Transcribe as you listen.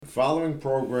following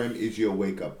program is your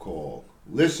wake-up call.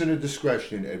 Listener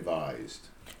discretion advised.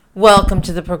 Welcome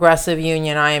to the Progressive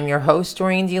Union. I am your host,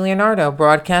 Doreen DiLeonardo,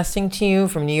 broadcasting to you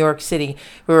from New York City.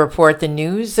 We report the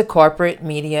news the corporate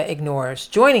media ignores.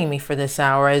 Joining me for this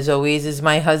hour, as always, is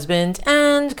my husband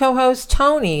and co-host,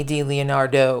 Tony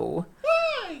DiLeonardo.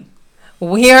 Hi!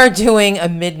 We are doing a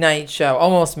midnight show,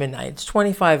 almost midnight. It's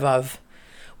 25 of.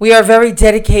 We are very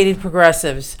dedicated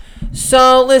progressives.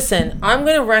 So listen, I'm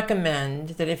going to recommend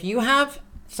that if you have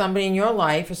somebody in your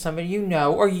life or somebody you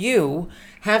know or you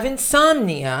have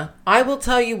insomnia, I will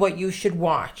tell you what you should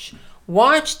watch.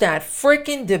 Watch that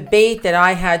freaking debate that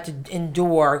I had to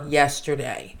endure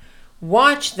yesterday.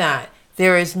 Watch that.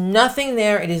 There is nothing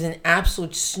there. It is an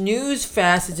absolute snooze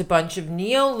fest. It's a bunch of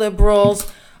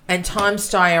neoliberals and Tom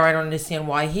Steyer. I don't understand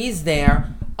why he's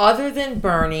there, other than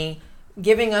Bernie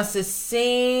giving us the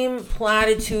same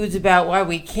platitudes about why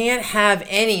we can't have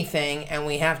anything and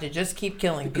we have to just keep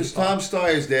killing people. Because Tom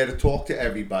Steyer is there to talk to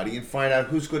everybody and find out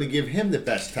who's going to give him the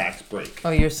best tax break.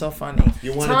 Oh, you're so funny.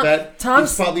 You want to bet?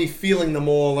 He's probably feeling them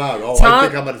all out. I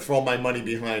think I'm going to throw my money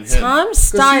behind him. Tom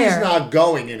Steyer. Because he's not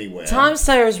going anywhere. Tom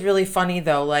Steyer is really funny,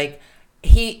 though. Like,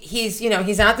 he's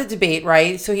at the debate,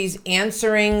 right? So he's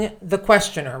answering the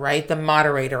questioner, right? The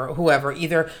moderator or whoever,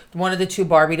 either one of the two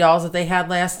Barbie dolls that they had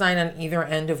last night on either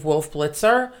end of Wolf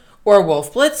Blitzer or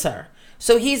Wolf Blitzer.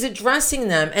 So he's addressing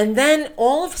them. And then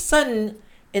all of a sudden,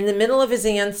 in the middle of his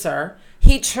answer,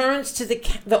 he turns to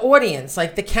the audience,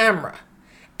 like the camera.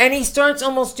 And he starts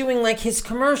almost doing like his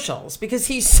commercials because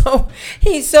he's so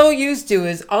used to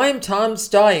his I'm Tom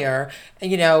Steyer,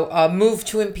 move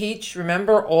to impeach.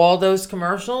 Remember all those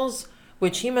commercials,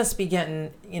 which he must be getting,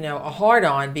 a hard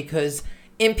on because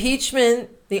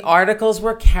impeachment, the articles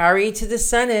were carried to the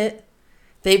Senate.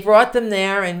 They brought them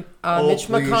there and Mitch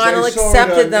McConnell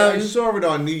accepted them. I saw it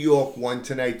on New York One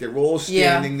tonight. They're all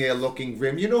standing there looking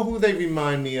grim. You know who they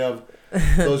remind me of?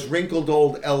 Those wrinkled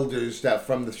old elders that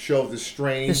from the show The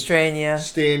Strain. The Strain, yeah.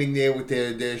 Standing there with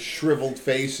their shriveled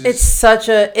faces. It's such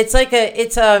a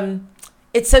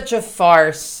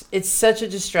farce. It's such a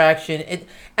distraction.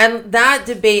 And that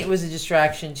debate was a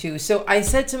distraction too. So I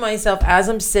said to myself, as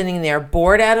I'm sitting there,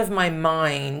 bored out of my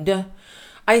mind,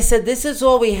 I said, this is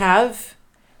all we have.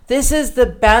 This is the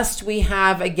best we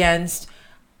have against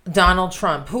Donald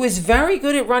Trump, who is very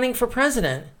good at running for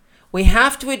president. We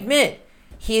have to admit,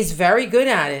 he is very good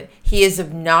at it. He is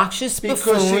obnoxious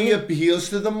buffoon. Because he appeals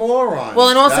to the morons. Well,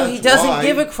 and also he doesn't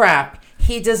give a crap.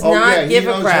 He does not give a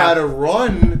crap. He knows how to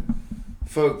run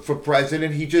for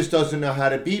president. He just doesn't know how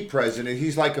to be president.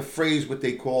 He's like a phrase what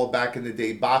they call back in the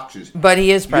day boxers. But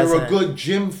he is president. You're a good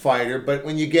gym fighter, but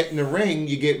when you get in the ring,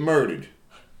 you get murdered.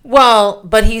 Well,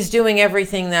 but he's doing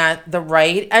everything that the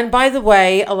right, and by the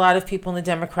way, a lot of people in the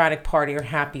Democratic Party are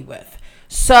happy with.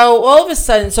 So all of a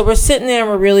sudden, we're sitting there and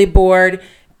we're really bored.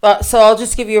 So I'll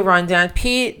just give you a rundown.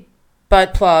 Pete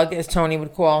Butt Plug, as Tony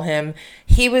would call him,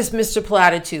 he was Mr.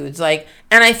 Platitudes. And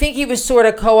I think he was sort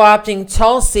of co-opting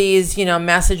Tulsi's,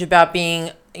 message about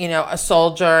being, a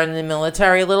soldier in the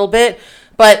military a little bit.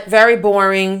 But very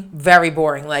boring, very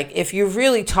boring. If you're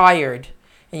really tired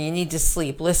and you need to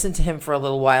sleep, listen to him for a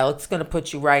little while. It's going to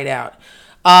put you right out.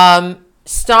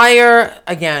 Steyer,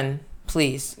 again,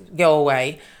 please, go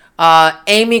away.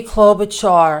 Amy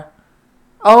Klobuchar.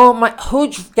 Oh my,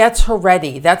 who gets her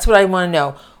ready? That's what I want to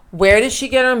know. Where does she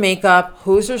get her makeup?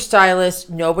 Who's her stylist?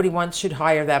 Nobody should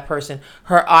hire that person.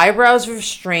 Her eyebrows were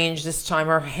strange this time.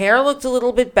 Her hair looked a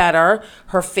little bit better.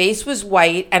 Her face was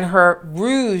white and her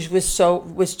rouge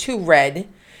was too red.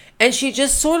 And she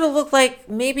just sort of looked like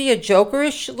maybe a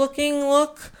Jokerish looking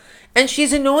look. And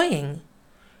she's annoying.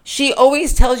 She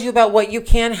always tells you about what you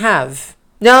can't have.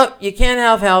 No, you can't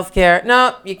have health care.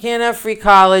 No, you can't have free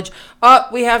college. Oh,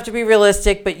 we have to be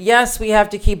realistic. But yes, we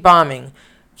have to keep bombing.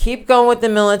 Keep going with the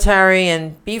military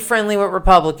and be friendly with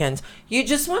Republicans. You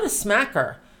just want to smack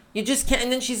her. You just can't.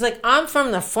 And then she's like, I'm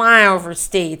from the flyover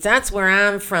states. That's where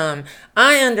I'm from.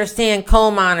 I understand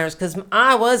coal miners because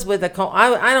I was with a coal.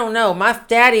 I don't know. My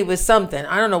daddy was something.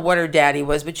 I don't know what her daddy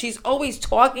was, but she's always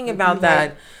talking about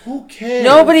that. Who cares?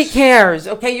 Nobody cares.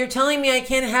 Okay, you're telling me I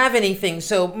can't have anything.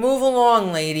 So move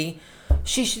along, lady.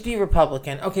 She should be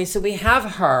Republican. Okay, so we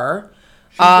have her.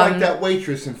 She's like that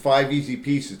waitress in 5 Easy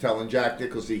Pieces telling Jack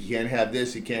Nicholson he can't have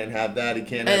this, he can't have that, he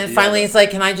can't have And then finally it's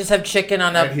like, can I just have chicken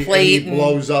on a plate? And he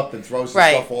blows up and throws the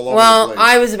stuff all over the place. Well,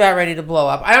 I was about ready to blow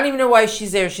up. I don't even know why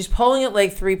she's there. She's polling at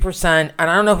like 3%, and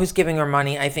I don't know who's giving her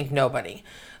money. I think nobody.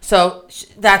 So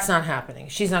that's not happening.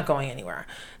 She's not going anywhere.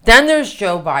 Then there's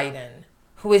Joe Biden,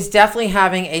 who is definitely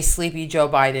having a sleepy Joe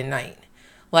Biden night.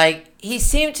 He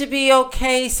seemed to be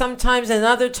okay sometimes, and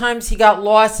other times he got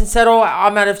lost and said, oh,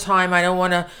 I'm out of time. I don't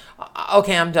want to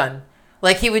Okay, I'm done.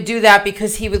 Like, he would do that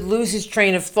because he would lose his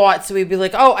train of thought. So he'd be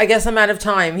like, oh, I guess I'm out of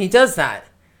time. He does that.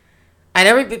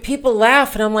 And people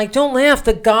laugh, and I'm like, don't laugh.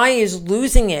 The guy is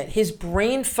losing it. His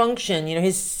brain function,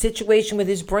 his situation with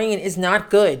his brain is not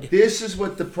good. This is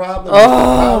what the problem is. The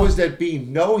powers that be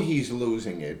know he's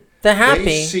losing it. They're happy.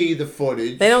 They see the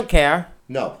footage. They don't care.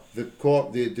 No, the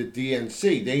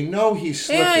DNC. They know he's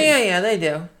slipping. Yeah, they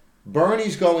do.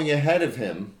 Bernie's going ahead of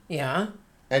him. Yeah.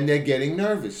 And they're getting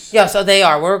nervous. Yeah, so they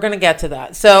are. We're going to get to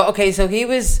that. So, okay, so he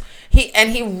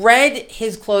read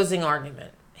his closing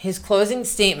argument. His closing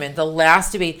statement, the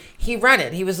last debate, he read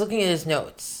it. He was looking at his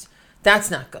notes.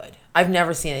 That's not good. I've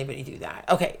never seen anybody do that.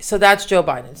 Okay, so that's Joe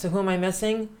Biden. So who am I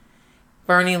missing?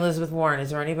 Bernie, Elizabeth Warren.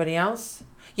 Is there anybody else?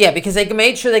 Yeah, because they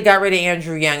made sure they got rid of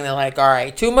Andrew Yang. They're like, all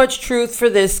right, too much truth for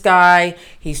this guy.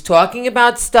 He's talking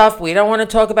about stuff. We don't want to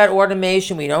talk about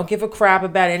automation. We don't give a crap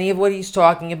about any of what he's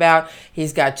talking about.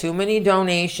 He's got too many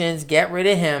donations. Get rid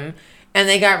of him. And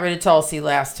they got rid of Tulsi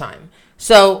last time.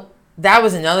 So that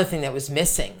was another thing that was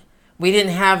missing. We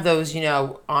didn't have those,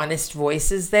 honest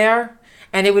voices there.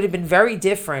 And it would have been very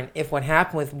different if what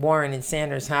happened with Warren and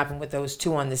Sanders happened with those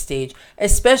two on the stage,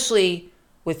 especially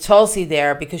with Tulsi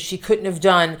there, because she couldn't have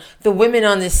done the women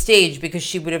on this stage because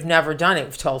she would have never done it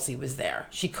if Tulsi was there.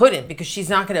 She couldn't, because she's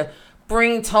not going to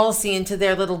bring Tulsi into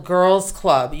their little girls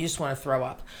club. You just want to throw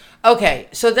up. Okay,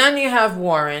 so then you have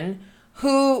Warren,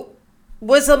 who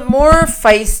was a more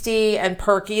feisty and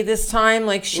perky this time.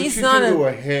 Like, she's not to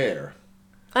her hair?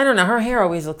 I don't know. Her hair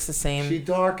always looks the same. She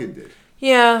darkened it.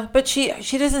 Yeah, but she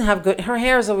doesn't have good... Her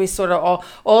hair is always sort of all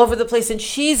over the place, and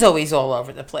she's always all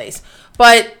over the place.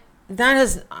 But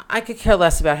I could care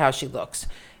less about how she looks.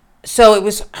 So it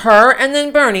was her and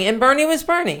then Bernie, and Bernie was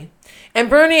Bernie. And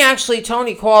Bernie, actually,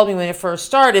 Tony called me when it first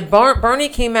started. Bernie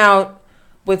came out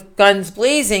with guns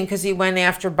blazing because he went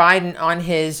after Biden on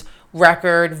his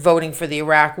record voting for the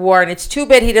Iraq war. And it's too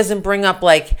bad he doesn't bring up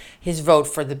like his vote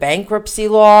for the bankruptcy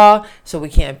law, so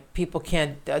people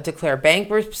can't declare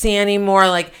bankruptcy anymore.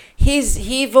 Like,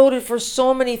 he voted for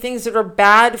so many things that are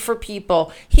bad for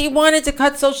people. He wanted to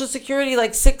cut Social Security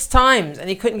like 6 times and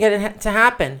he couldn't get it to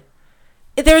happen.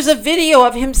 There's a video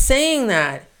of him saying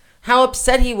that, how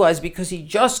upset he was because he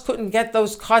just couldn't get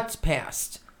those cuts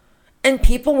passed. And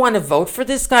people want to vote for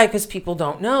this guy because people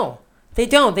don't know. They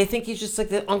don't. They think he's just like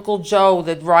the Uncle Joe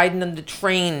that riding on the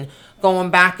train going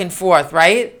back and forth,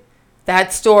 right?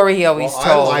 That story he always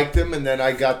told. I liked him, and then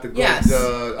I got the got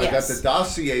the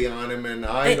dossier on him, and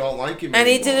I don't like him anymore. And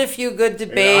he did a few good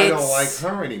debates. And I don't like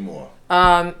her anymore.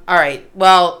 All right.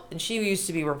 Well, she used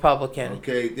to be Republican.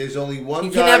 Okay, there's only one you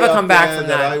guy can never up come back there from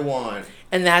that I want.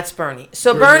 And that's Bernie.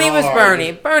 So Bernie was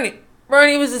Bernie.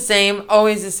 Bernie was the same,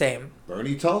 always the same.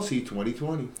 Bernie Tulsi,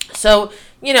 2020. So,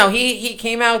 he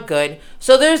came out good.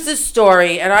 So there's this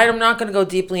story, and I'm not going to go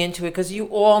deeply into it because you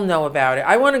all know about it.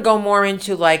 I want to go more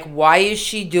into, like, why is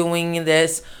she doing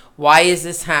this? Why is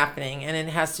this happening? And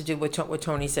it has to do with what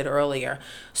Tony said earlier.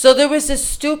 So there was this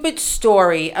stupid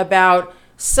story about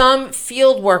some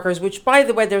field workers, which, by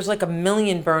the way, there's like 1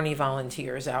 million Bernie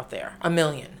volunteers out there. 1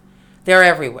 million. They're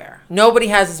everywhere. Nobody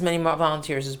has as many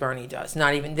volunteers as Bernie does.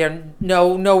 Not even, they're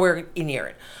nowhere near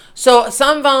it. So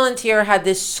some volunteer had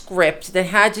this script that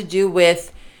had to do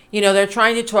with, they're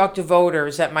trying to talk to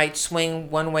voters that might swing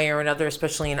one way or another,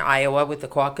 especially in Iowa with the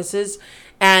caucuses.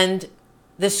 And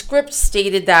the script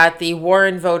stated that the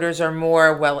Warren voters are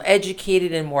more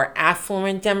well-educated and more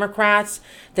affluent Democrats.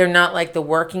 They're not like the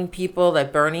working people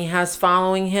that Bernie has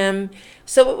following him.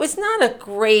 So it was not a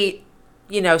great,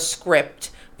 script.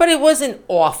 But it wasn't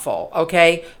awful,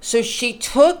 okay? So she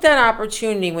took that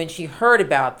opportunity when she heard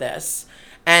about this,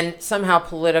 and somehow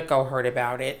Politico heard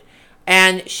about it,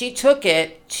 and she took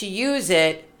it to use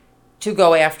it to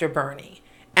go after Bernie.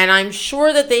 And I'm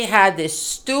sure that they had this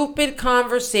stupid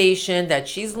conversation that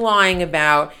she's lying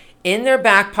about in their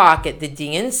back pocket, the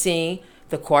DNC,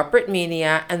 the corporate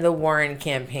media, and the Warren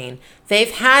campaign.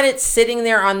 They've had it sitting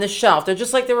there on the shelf. They're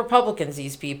just like the Republicans,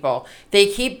 these people. They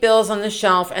keep bills on the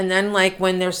shelf, and then like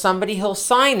when there's somebody who'll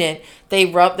sign it,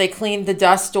 they clean the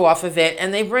dust off of it,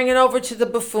 and they bring it over to the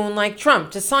buffoon like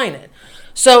Trump to sign it.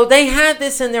 So they had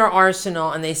this in their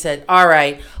arsenal, and they said, all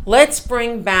right, let's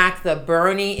bring back the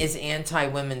Bernie is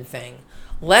anti-women thing.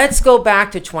 Let's go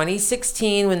back to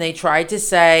 2016 when they tried to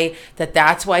say that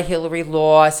that's why Hillary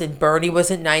lost and Bernie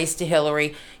wasn't nice to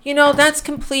Hillary. That's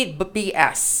complete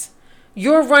BS.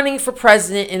 You're running for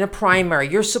president in a primary.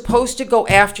 You're supposed to go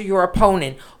after your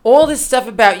opponent. All this stuff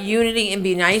about unity and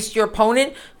be nice to your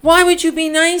opponent, why would you be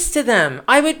nice to them?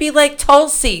 I would be like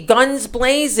Tulsi, guns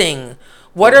blazing.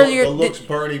 What are your... The looks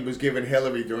Bernie was giving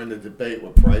Hillary during the debate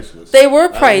were priceless. They were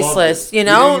priceless, you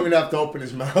know? He didn't even have to open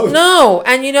his mouth. No,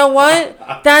 and you know what?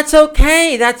 That's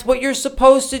okay. That's what you're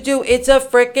supposed to do. It's a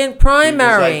freaking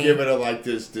primary. He was like giving her like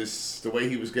this, the way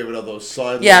he was giving her those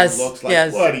sidelong looks. Like,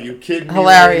 yes. What, are you kidding me?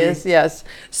 Hilarious, yes.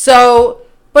 So,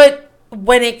 but...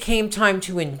 when it came time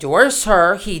to endorse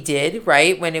her, he did,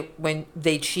 right? When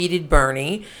they cheated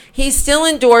Bernie, he still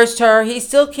endorsed her. He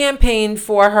still campaigned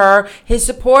for her. His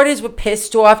supporters were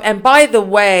pissed off. And by the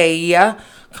way,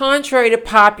 contrary to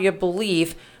popular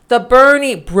belief, the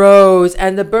Bernie bros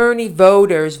and the Bernie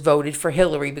voters voted for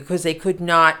Hillary because they could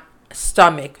not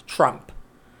stomach Trump.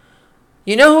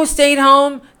 You know who stayed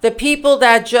home? The people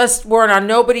that just weren't on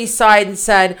nobody's side and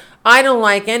said, I don't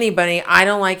like anybody, I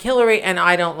don't like Hillary, and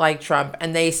I don't like Trump,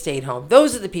 and they stayed home.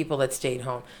 Those are the people that stayed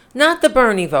home, not the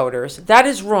Bernie voters. That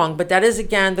is wrong, but that is,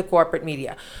 again, the corporate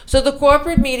media. So the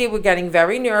corporate media were getting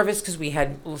very nervous because we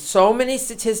had so many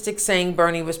statistics saying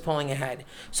Bernie was pulling ahead.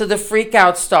 So the freak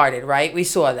out started, right? We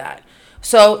saw that.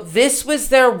 So this was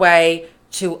their way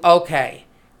to, okay,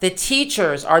 the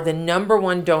teachers are the number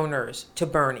one donors to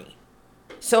Bernie.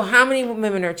 So how many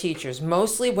women are teachers?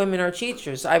 Mostly women are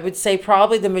teachers. I would say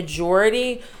probably the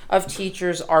majority of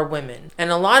teachers are women. And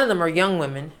a lot of them are young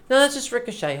women. No, that's just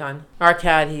Ricochet, hon. Our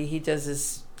cat, he does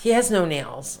this. He has no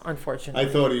nails, unfortunately. I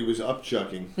thought he was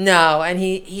upchucking. No, and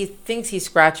he thinks he's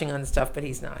scratching on stuff, but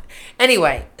he's not.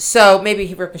 Anyway, so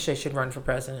maybe Ricochet should run for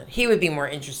president. He would be more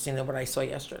interesting than what I saw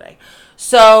yesterday.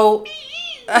 So,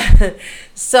 now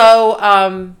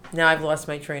I've lost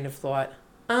my train of thought.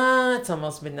 It's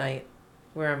almost midnight.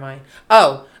 Where am I?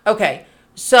 Oh, okay.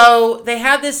 So they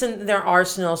have this in their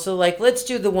arsenal. So like, let's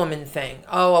do the woman thing.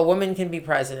 Oh, a woman can be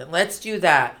president. Let's do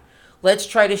that. Let's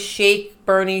try to shake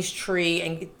Bernie's tree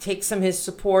and take some of his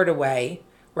support away,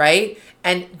 right?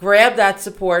 And grab that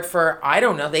support for, I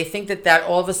don't know, they think that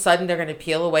all of a sudden they're going to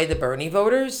peel away the Bernie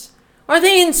voters? Are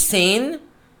they insane?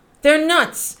 They're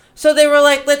nuts. So they were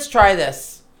like, let's try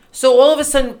this. So all of a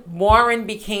sudden, Warren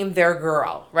became their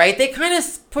girl, right? They kind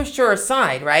of pushed her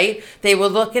aside, right? They were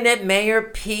looking at Mayor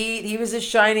Pete. He was a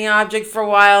shiny object for a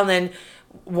while. And then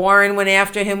Warren went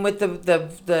after him with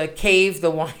the cave,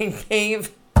 the wine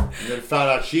cave. And then found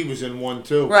out she was in one,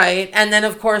 too. Right. And then,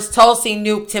 of course, Tulsi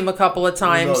nuked him a couple of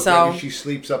times. Maybe she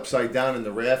sleeps upside down in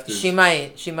the rafters. She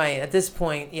might. At this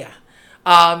point, yeah.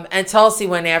 And Tulsi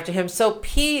went after him. So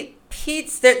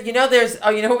Pete's that, you know, there's,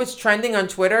 you know what's trending on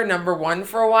Twitter, number one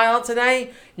for a while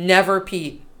today? Never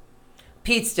Pete.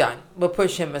 Pete's done. We'll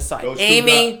push him aside.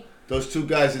 Those two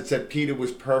guys that said Peter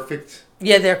was perfect.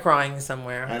 Yeah, they're crying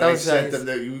somewhere. And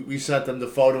we sent them the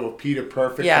photo of Peter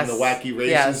Perfect from the Wacky Races.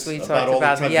 Yes, we talked all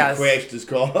about the time he crashed his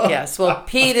car. Yes, well,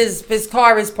 his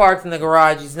car is parked in the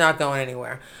garage. He's not going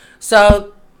anywhere.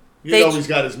 So he's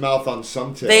got his mouth on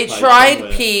some tail. They tried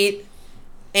somewhere. Pete.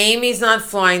 Amy's not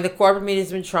flying. The corporate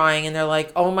media's been trying, and they're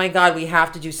like, oh my God, we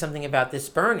have to do something about this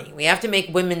Bernie. We have to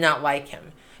make women not like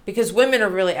him. Because women are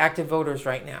really active voters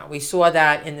right now. We saw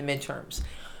that in the midterms.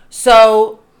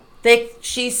 So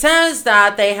she says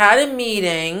that they had a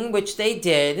meeting, which they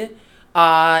did,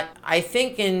 I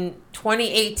think in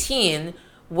 2018,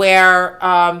 where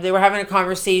they were having a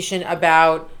conversation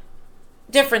about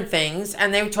different things,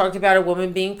 and they talked about a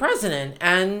woman being president,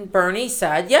 and Bernie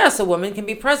said, yes, a woman can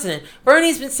be president.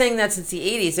 Bernie's been saying that since the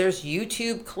 80s. There's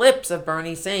YouTube clips of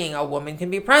Bernie saying a woman can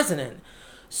be president.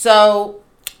 So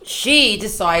she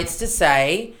decides to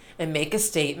say and make a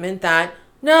statement that,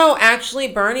 no, actually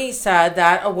Bernie said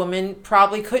that a woman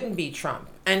probably couldn't be Trump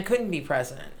and couldn't be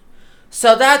president.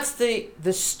 So that's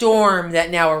the storm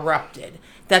that now erupted.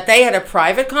 That they had a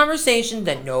private conversation,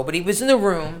 that nobody was in the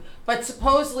room, but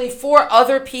supposedly 4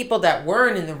 other people that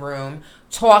weren't in the room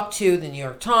talked to the New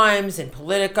York Times and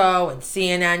Politico and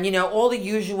CNN, all the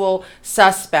usual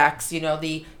suspects,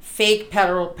 the fake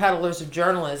peddlers of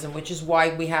journalism, which is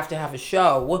why we have to have a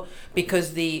show,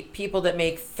 because the people that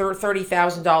make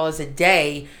 $30,000 a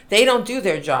day, they don't do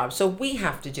their job, so we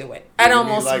have to do it at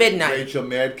almost midnight. Rachel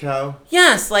Madcow?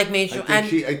 Yes, like Rachel. I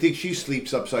think she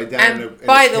sleeps upside down. And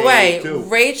by the way,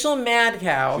 Rachel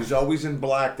Madcow, she's always in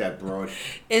black, that broad,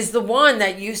 is the one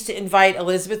that used to invite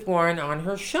Elizabeth Warren on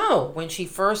her show when she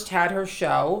first had her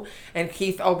show, and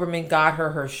Keith Olbermann got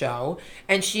her show,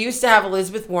 and she used to have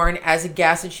Elizabeth Warren as a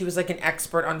guest, and she was like an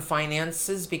expert on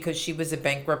finances because she was a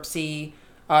bankruptcy.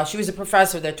 She was a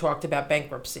professor that talked about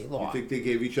bankruptcy law. You think they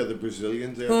gave each other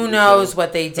Brazilians? Who knows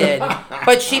what they did?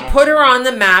 But she put her on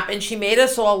the map, and she made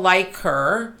us all like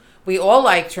her. We all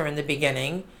liked her in the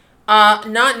beginning,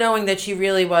 not knowing that she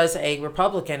really was a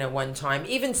Republican at one time.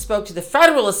 Even spoke to the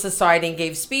Federalist Society and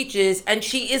gave speeches, and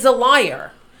she is a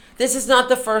liar. This is not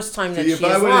the first time that she has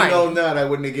lied. If I would have known that, I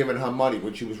wouldn't have given her money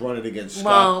when she was running against Scott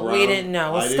Brown. Well, we didn't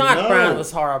know. Scott Brown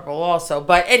was horrible also.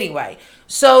 But anyway,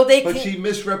 so But she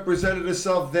misrepresented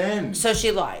herself then. So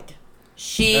she lied.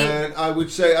 And I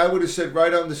would have said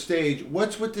right on the stage,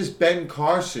 what's with this Ben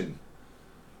Carson?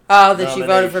 Oh, that she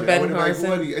voted for Ben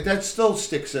Carson? That still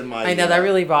sticks in my I know, that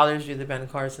really bothers you, the Ben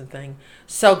Carson thing.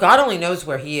 So God only knows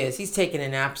where he is. He's taking a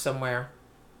nap somewhere.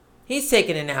 He's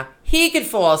taking a nap. He could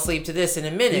fall asleep to this in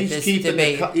a minute,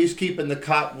 he's keeping the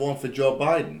cot warm for Joe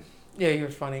Biden. Yeah, you're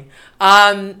funny.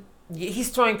 He's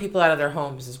throwing people out of their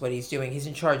homes is what he's doing. He's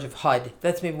in charge of HUD.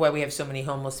 That's maybe why we have so many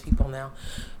homeless people now.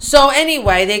 So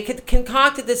anyway, they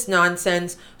concocted this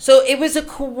nonsense. So it was a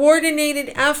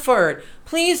coordinated effort.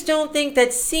 Please don't think that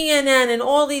CNN and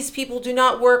all these people do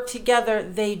not work together.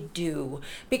 They do.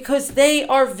 Because they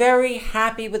are very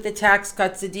happy with the tax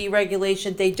cuts, the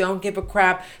deregulation. They don't give a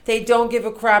crap. They don't give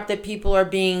a crap that people are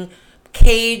being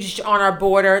caged on our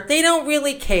border. They don't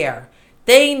really care.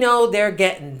 They know they're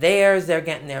getting theirs, they're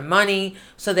getting their money,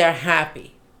 so they're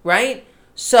happy, right?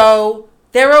 So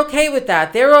they're okay with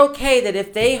that. They're okay that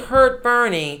if they hurt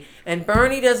Bernie and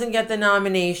Bernie doesn't get the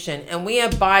nomination and we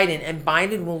have Biden and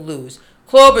Biden will lose,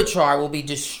 Klobuchar will be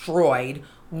destroyed,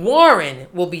 Warren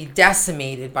will be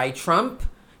decimated by Trump,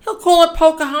 he'll call her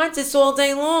Pocahontas all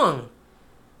day long.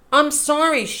 I'm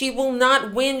sorry, she will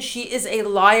not win. She is a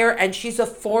liar and she's a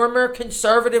former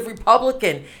conservative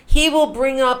Republican. He will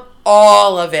bring up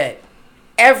all of it.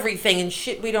 Everything and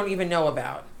shit we don't even know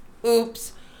about.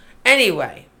 Oops.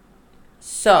 Anyway,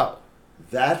 so.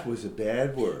 That was a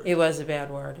bad word. It was a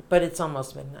bad word, but it's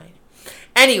almost midnight.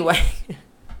 Anyway,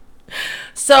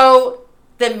 so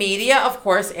the media, of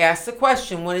course, asked the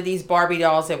question. One of these Barbie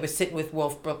dolls that was sitting with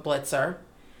Wolf Blitzer,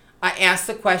 I asked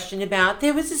the question about,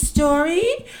 there was a story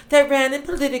that ran in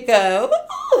Politico,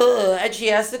 and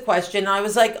she asked the question. I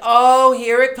was like, oh,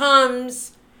 here it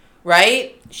comes,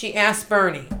 right? She asked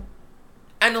Bernie.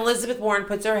 And Elizabeth Warren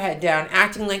puts her head down,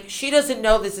 acting like she doesn't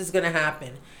know this is going to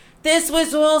happen. This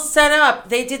was all set up.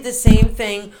 They did the same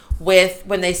thing with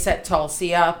when they set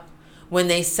Tulsi up, when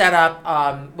they set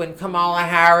up, when Kamala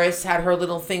Harris had her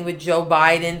little thing with Joe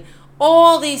Biden.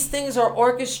 All these things are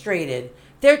orchestrated.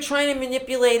 They're trying to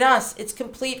manipulate us. It's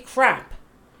complete crap.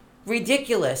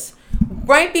 Ridiculous.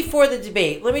 Right before the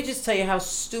debate, let me just tell you how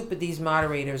stupid these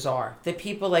moderators are. The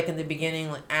people like in the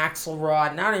beginning, like Axelrod,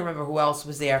 and I don't even remember who else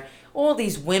was there. All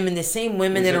these women, the same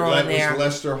women that are on there. Was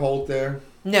Lester Holt there?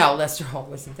 No, Lester Holt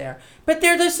wasn't there. But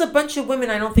they're just a bunch of women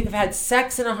I don't think have had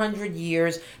sex in 100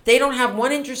 years. They don't have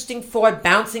one interesting thought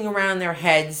bouncing around their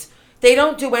heads. They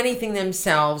don't do anything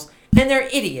themselves. And they're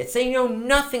idiots. They know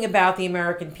nothing about the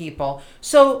American people.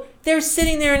 So they're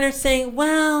sitting there and they're saying,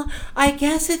 well, I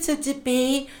guess it's a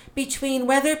debate between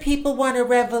whether people want a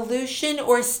revolution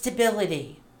or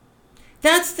stability.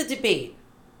 That's the debate.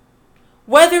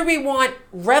 Whether we want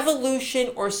revolution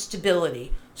or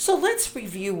stability. So let's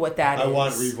review what that is. I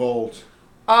want revolt.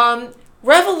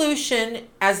 Revolution,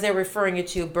 as they're referring it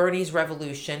to, Bernie's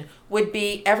revolution, would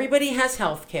be everybody has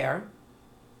health care.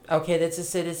 Okay, that's a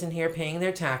citizen here paying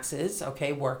their taxes,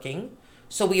 okay, working.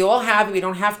 So we all have it. We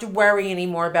don't have to worry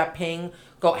anymore about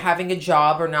having a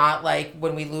job or not. Like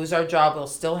when we lose our job, we'll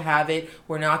still have it.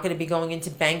 We're not going to be going into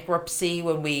bankruptcy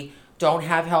when we don't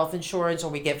have health insurance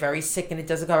or we get very sick and it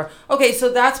doesn't cover. Okay,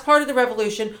 so that's part of the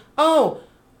revolution. Oh,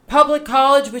 public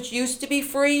college, which used to be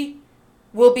free,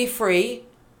 will be free.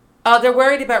 They're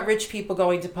worried about rich people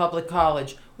going to public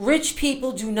college. Rich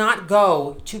people do not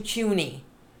go to CUNY.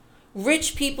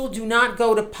 Rich people do not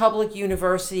go to public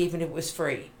university even if it was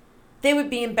free. They would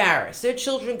be embarrassed. Their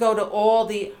children go to all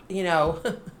the,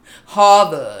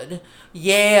 Harvard,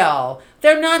 Yale.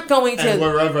 They're not going to... And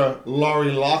wherever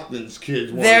Lori Loughlin's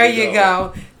kids want there to you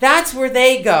go. That's where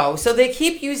they go. So they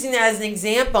keep using that as an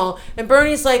example. And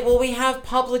Bernie's like, well, we have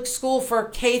public school for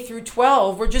K through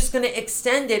 12. We're just going to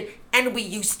extend it. And we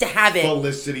used to have it.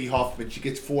 Felicity Huffman, she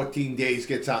gets 14 days,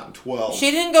 gets out in 12. She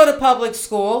didn't go to public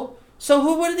school.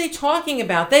 So what are they talking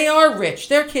about? They are rich.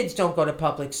 Their kids don't go to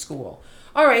public school.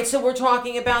 All right, so we're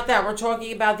talking about that. We're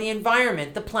talking about the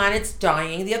environment. The planet's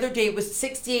dying. The other day it was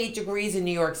 68 degrees in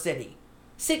New York City.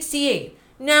 68.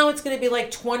 Now it's going to be like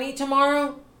 20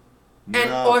 tomorrow. And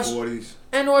 40s.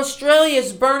 And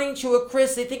Australia's burning to a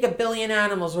crisp. They think 1 billion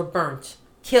animals were burnt,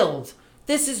 killed.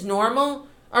 This is normal?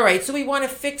 All right, so we want to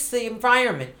fix the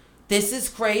environment. This is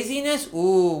craziness?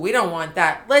 Ooh, we don't want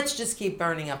that. Let's just keep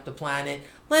burning up the planet.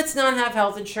 Let's not have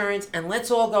health insurance, and let's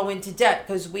all go into debt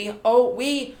because we own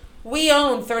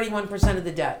 31% of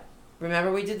the debt.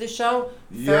 Remember we did the show?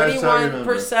 Yes,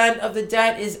 31% of the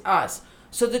debt is us.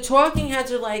 So the talking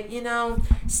heads are like,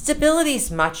 stability's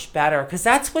much better because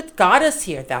that's what got us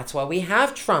here. That's why we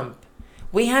have Trump.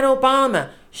 We had Obama,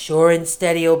 sure and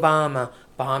steady Obama,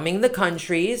 bombing the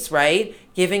countries, right?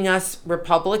 Giving us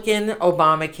Republican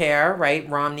Obamacare, right?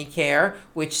 Romney care,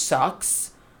 which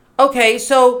sucks. Okay,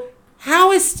 so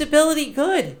how is stability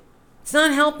good? It's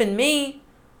not helping me.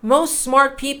 Most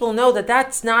smart people know that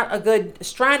that's not a good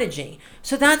strategy.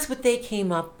 So that's what they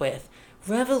came up with.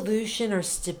 Revolution or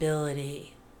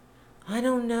stability? I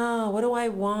don't know. What do I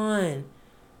want?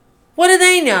 What do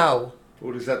they know?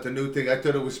 What is that, the new thing? I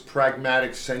thought it was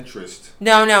pragmatic centrist.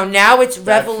 No. Now it's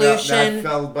revolution that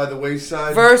fell by the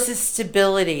wayside. Versus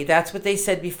stability. That's what they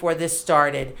said before this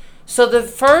started. So the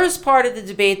first part of the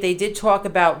debate, they did talk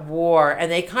about war,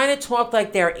 and they kind of talked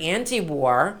like they're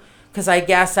anti-war, because I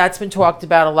guess that's been talked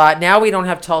about a lot. Now we don't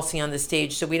have Tulsi on the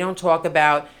stage, so we don't talk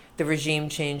about the regime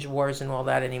change wars and all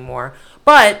that anymore.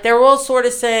 But they're all sort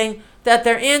of saying that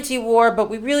they're anti-war, but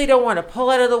we really don't want to pull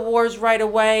out of the wars right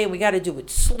away, and we got to do it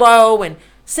slow, and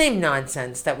same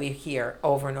nonsense that we hear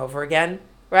over and over again,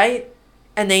 right?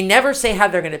 And they never say how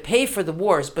they're going to pay for the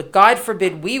wars, but God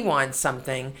forbid we want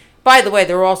something. By the way,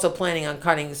 they're also planning on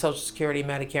cutting Social Security,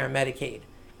 Medicare, and Medicaid.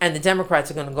 And the Democrats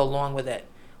are going to go along with it,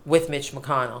 with Mitch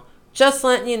McConnell. Just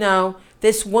letting you know,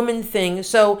 this woman thing.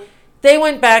 So they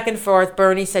went back and forth.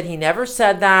 Bernie said he never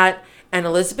said that. And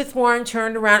Elizabeth Warren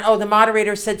turned around. Oh, the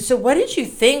moderator said, so what did you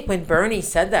think when Bernie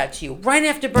said that to you? Right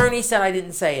after Bernie said I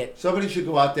didn't say it. Somebody should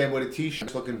go out there with a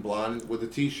T-shirt, looking blonde, with a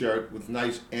T-shirt with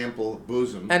nice, ample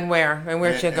bosom. And where? And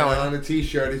where's she going? And on the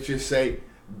T-shirt, it should say,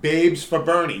 Babes for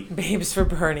Bernie. Babes for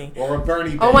Bernie. Or a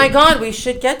Bernie babe. Oh, my God. We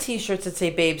should get T-shirts that say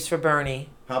Babes for Bernie.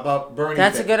 How about Bernie?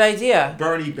 That's a good idea.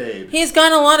 Bernie babe. He's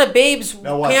got a lot of babes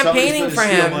campaigning for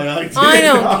him. I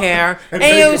don't care.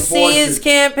 AOC is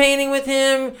campaigning with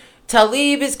him.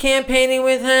 Tlaib is campaigning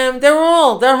with him. They're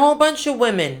a whole bunch of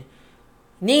women.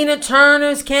 Nina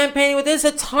Turner's campaigning with. There's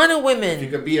a ton of women. If you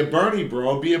could be a Bernie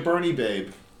bro, be a Bernie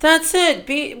babe. That's it.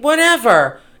 Be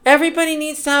whatever. Everybody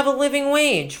needs to have a living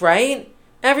wage, right?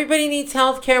 Everybody needs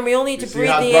health care, and we all need to breathe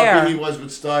the air. How grumpy he was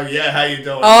with Star. Yeah, how you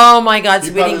doing? Oh, my God.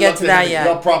 So we didn't get to that yet.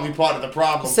 You're probably part of the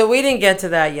problem. So we didn't get to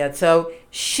that yet. So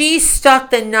she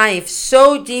stuck the knife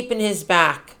so deep in his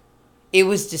back. It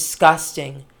was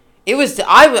disgusting. It was.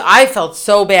 I felt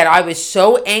so bad. I was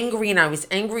so angry, and I was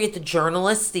angry at the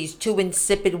journalists, these two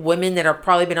insipid women that have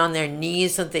probably been on their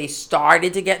knees since they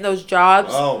started to get those jobs.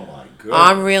 Oh, my God.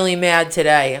 I'm really mad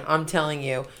today. I'm telling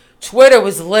you. Twitter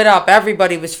was lit up.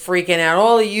 Everybody was freaking out.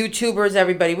 All the YouTubers,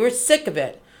 everybody. We were sick of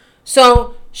it.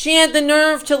 So she had the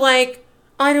nerve to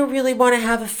I don't really want to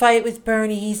have a fight with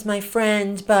Bernie. He's my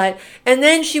friend. And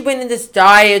then she went in this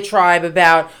diatribe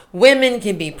about women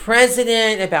can be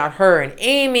president, about her and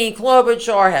Amy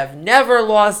Klobuchar have never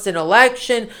lost an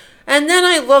election. And then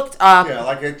I looked up. Yeah,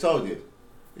 like I told you.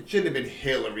 It shouldn't have been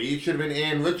Hillary. It should have been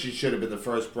Ann Ritchie should have been the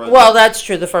first president. Well, that's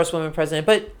true. The first woman president.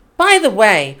 But by the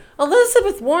way,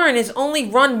 Elizabeth Warren has only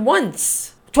run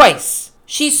twice.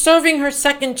 She's serving her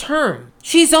second term.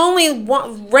 She's only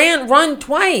run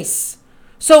twice.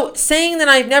 So saying that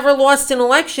I've never lost an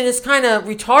election is kind of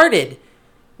retarded,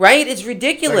 right? It's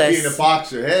ridiculous. Like being a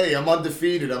boxer. Hey, I'm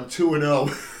undefeated. I'm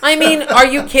 2-0. I mean, are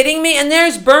you kidding me? And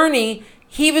there's Bernie.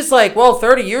 He was like, well,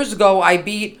 30 years ago, I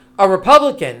beat a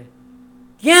Republican.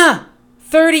 Yeah,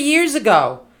 30 years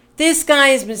ago. This guy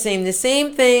has been saying the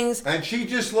same things. And she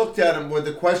just looked at him with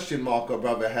a question mark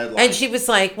above her headline. And she was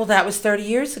like, well, that was 30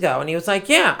 years ago. And he was like,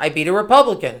 yeah, I beat a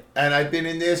Republican. And I've been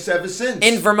in this ever since.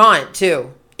 In Vermont,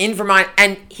 too. In Vermont.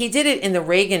 And he did it in the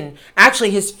Reagan. Actually,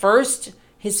 his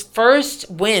first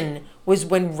win was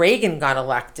when Reagan got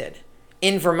elected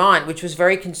in Vermont, which was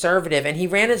very conservative. And he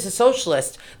ran as a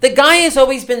socialist. The guy has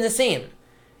always been the same.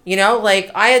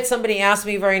 I had somebody ask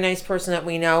me, a very nice person that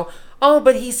we know, oh,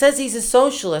 but he says he's a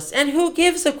socialist. And who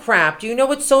gives a crap? Do you know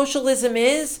what socialism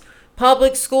is?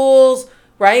 Public schools,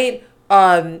 right?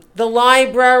 The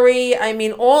library. I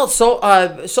mean,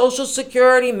 Social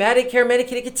Security, Medicare,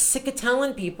 Medicaid. I get sick of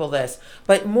telling people this.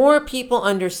 But more people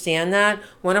understand that.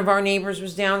 One of our neighbors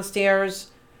was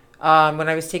downstairs when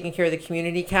I was taking care of the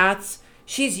community cats.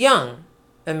 She's young,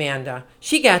 Amanda.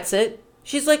 She gets it.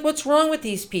 She's like, what's wrong with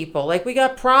these people? We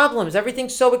got problems.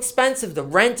 Everything's so expensive. The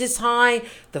rent is high.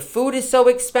 The food is so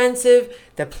expensive.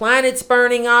 The planet's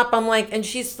burning up. I'm like, and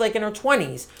she's in her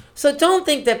 20s. So don't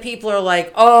think that people are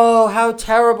like, oh, how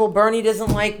terrible. Bernie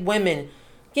doesn't like women.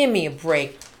 Give me a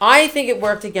break. I think it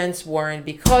worked against Warren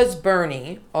because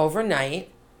Bernie, overnight,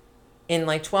 in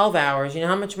 12 hours, you know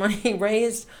how much money he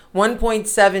raised?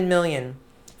 $1.7 million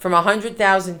from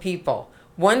 100,000 people.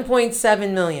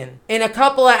 1.7 million in a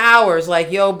couple of hours.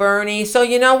 Yo, Bernie. So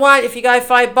you know what? If you got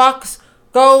 $5,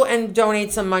 go and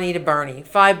donate some money to Bernie.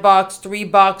 $5,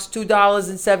 $3,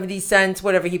 $2.70,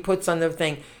 whatever he puts on the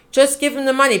thing. Just give him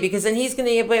the money, because then he's going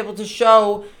to be able to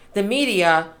show the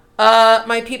media,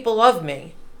 my people love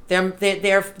me.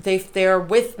 They're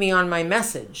with me on my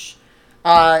message.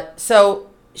 So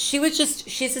she's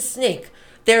a snake.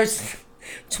 There's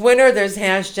Twitter, there's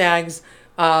hashtags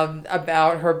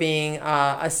about her being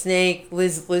a snake,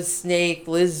 Liz snake,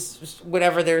 Liz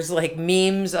whatever. There's like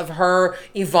memes of her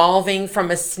evolving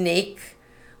from a snake.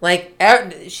 Like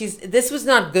this was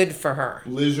not good for her.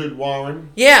 Lizard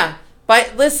Warren. Yeah,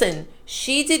 but listen,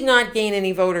 she did not gain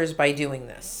any voters by doing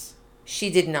this. She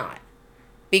did not,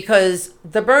 because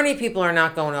the Bernie people are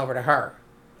not going over to her.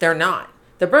 They're not.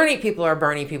 The Bernie people are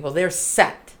Bernie people. They're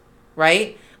set,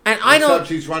 right? And I don't.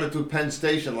 She's running through Penn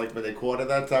Station, like when they caught her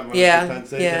that time. Yeah, Penn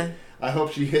Station. yeah. I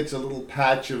hope she hits a little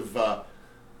patch of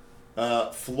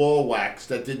floor wax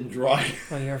that didn't dry.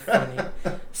 Oh, you're funny.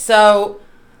 So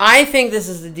I think this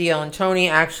is the deal, and Tony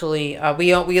actually,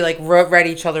 we like read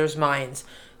each other's minds.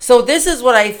 So this is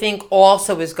what I think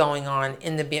also is going on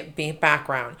in the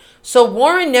background. So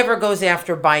Warren never goes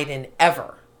after Biden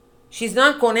ever. She's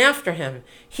not going after him.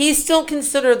 He's still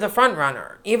considered the front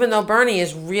runner, even though Bernie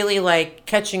is really like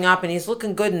catching up, and he's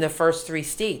looking good in the first 3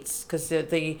 states, because they're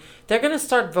going to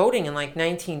start voting in like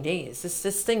 19 days.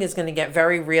 This thing is going to get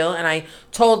very real. And I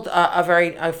told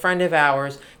a friend of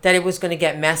ours that it was going to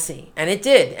get messy, and it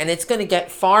did. And it's going to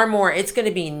get far more. It's going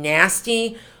to be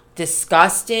nasty,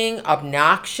 disgusting,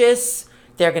 obnoxious.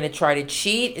 They're going to try to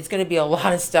cheat. It's going to be a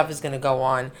lot of stuff is going to go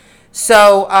on.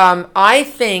 So I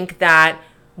think that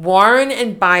Warren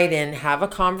and Biden have a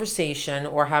conversation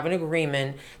or have an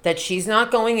agreement that she's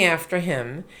not going after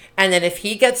him, and that if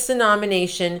he gets the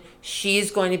nomination,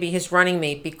 she's going to be his running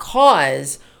mate,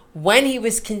 because when he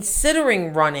was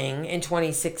considering running in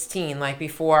 2016, like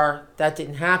before that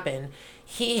didn't happen,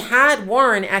 he had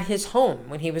Warren at his home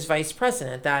when he was vice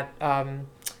president, that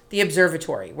the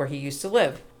observatory where he used to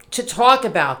live, to talk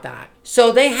about that.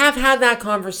 So they have had that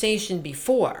conversation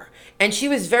before. And she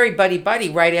was very buddy-buddy.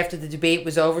 Right after the debate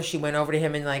was over, she went over to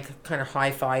him and like kind of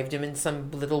high-fived him in some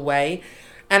little way.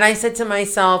 And I said to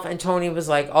myself, and Tony was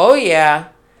like, oh yeah,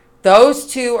 those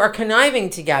two are conniving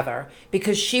together,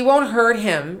 because she won't hurt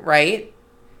him, right?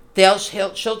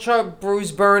 She'll try to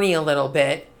bruise Bernie a little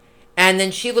bit, and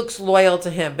then she looks loyal to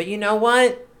him. But you know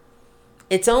what?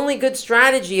 It's only good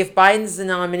strategy if Biden's the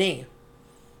nominee.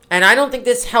 And I don't think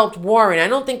this helped Warren. I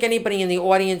don't think anybody in the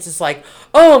audience is like,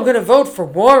 oh, I'm going to vote for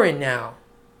Warren now.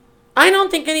 I don't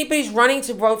think anybody's running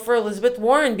to vote for Elizabeth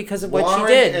Warren because of what she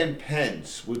did. Warren and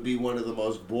Pence would be one of the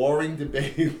most boring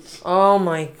debates. Oh,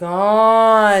 my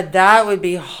God. That would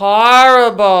be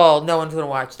horrible. No one's going to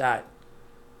watch that.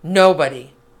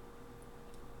 Nobody.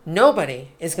 Nobody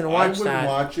is going to watch that. I wouldn't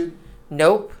watch it.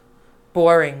 Nope.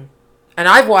 Boring. And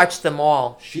I've watched them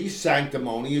all. She's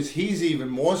sanctimonious. He's even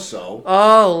more so.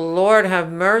 Oh, Lord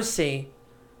have mercy.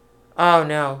 Oh,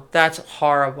 no. That's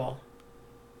horrible.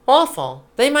 Awful.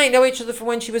 They might know each other from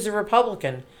when she was a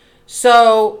Republican.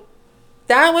 So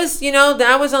that was,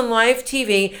 that was on live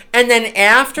TV. And then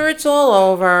after it's all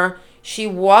over, she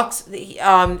walks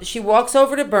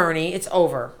over to Bernie. It's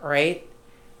over, all right?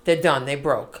 They're done. They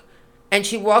broke. And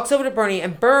she walks over to Bernie,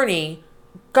 and Bernie,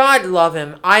 God love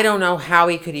him, I don't know how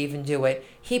he could even do it.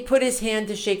 He put his hand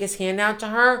to shake his hand out to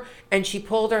her, and she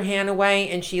pulled her hand away,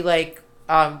 and she what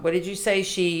did you say?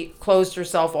 She closed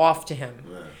herself off to him.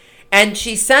 Yeah. And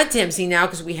she said to him, see now,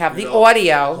 because we have the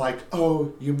audio. Like,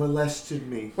 oh, you molested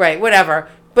me. Right, whatever.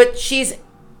 But she's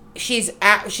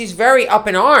very up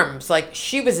in arms, like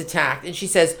she was attacked. And she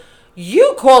says,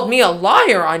 you called me a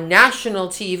liar on national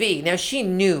TV. Now, she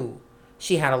knew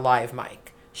she had a live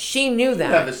mic. She knew that.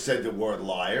 He never said the word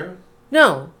liar.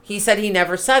 No, he said he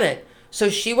never said it. So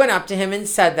she went up to him and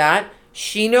said that.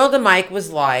 She knew the mic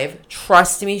was live.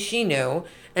 Trust me, she knew.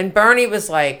 And Bernie was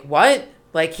like, what?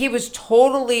 Like, he was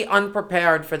totally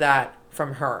unprepared for that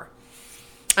from her.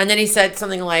 And then he said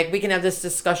something like, we can have this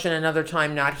discussion another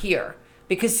time, not here.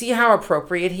 Because see how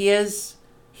appropriate he is?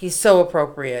 He's so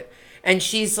appropriate. And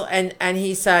and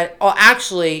he said, oh,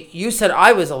 actually, you said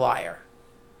I was a liar.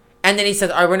 And then he said,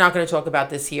 all right, we're not going to talk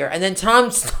about this here. And then Tom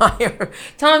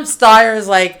Steyer is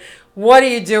like, what are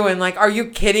you doing? Like, are you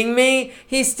kidding me?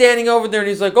 He's standing over there and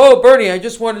he's like, oh, Bernie, I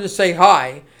just wanted to say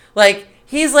hi. Like,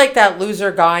 he's like that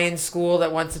loser guy in school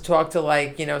that wants to talk to,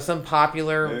 like, some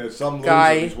popular some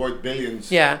guy. Loser who's worth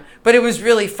billions. Yeah. But it was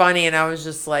really funny. And I was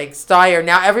just like, Steyer.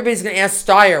 Now everybody's going to ask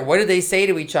Steyer, what did they say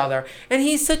to each other? And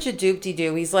he's such a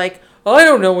doop-de-doo. He's like, I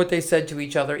don't know what they said to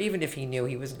each other, even if he knew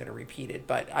he wasn't going to repeat it,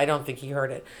 but I don't think he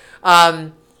heard it.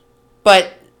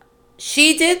 But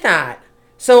she did that.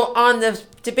 So on the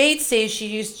debate stage,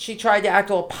 she tried to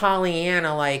act all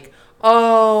Pollyanna, like,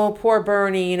 oh, poor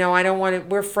Bernie, I don't want to,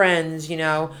 we're friends,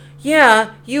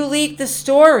 Yeah, you leaked the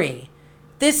story.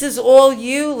 This is all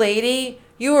you, lady.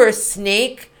 You are a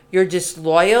snake. You're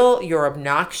disloyal. You're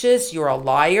obnoxious. You're a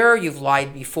liar. You've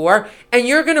lied before. And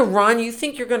you're going to run. You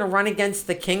think you're going to run against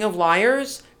the king of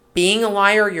liars? Being a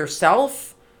liar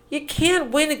yourself? You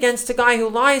can't win against a guy who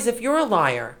lies if you're a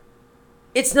liar.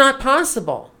 It's not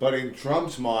possible. But in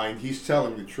Trump's mind, he's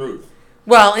telling the truth.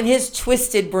 Well, in his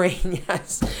twisted brain,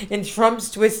 yes. In Trump's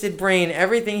twisted brain,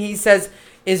 everything he says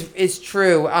is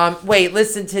true. Wait,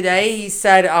 listen, today he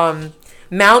said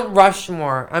Mount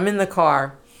Rushmore. I'm in the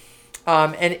car.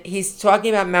 And he's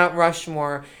talking about Mount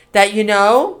Rushmore. That,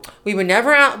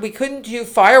 we couldn't do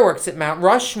fireworks at Mount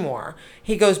Rushmore.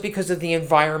 He goes, because of the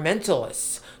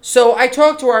environmentalists. So I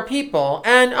talked to our people,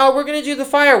 and we're going to do the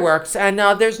fireworks, and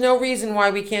there's no reason why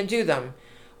we can't do them.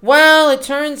 Well, it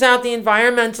turns out the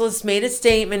environmentalists made a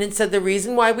statement and said the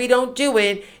reason why we don't do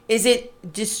it is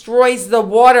it destroys the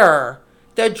water,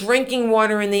 the drinking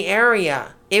water in the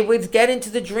area. It would get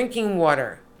into the drinking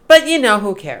water. But,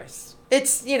 who cares?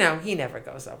 It's, he never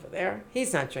goes over there.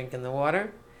 He's not drinking the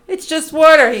water. It's just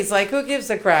water. He's like, who gives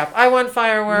a crap? I want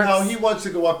fireworks. No, he wants to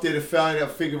go up there to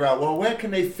figure out, well, where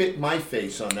can they fit my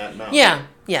face on that mountain?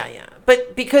 Yeah.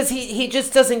 But because he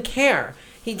just doesn't care.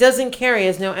 He doesn't care. He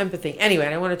has no empathy. Anyway,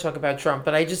 I don't want to talk about Trump,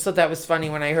 but I just thought that was funny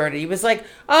when I heard it. He was like,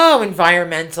 oh,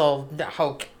 environmental.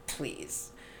 Oh,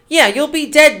 please. Yeah, you'll be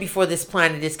dead before this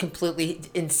planet is completely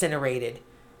incinerated.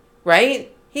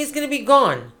 Right? He's going to be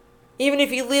gone. Even if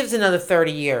he lives another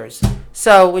 30 years.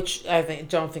 So, which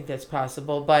don't think that's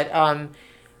possible. But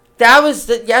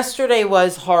yesterday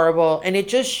was horrible. And it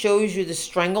just shows you the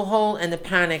stranglehold and the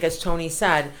panic, as Tony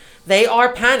said. They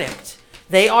are panicked.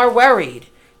 They are worried.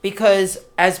 Because,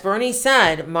 as Bernie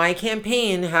said, my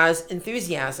campaign has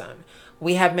enthusiasm.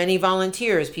 We have many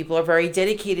volunteers. People are very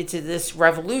dedicated to this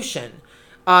revolution.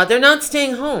 They're not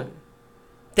staying home.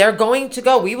 They're going to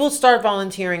go. We will start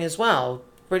volunteering as well.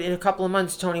 But in a couple of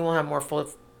months, Tony will have more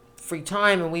free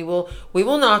time, and we will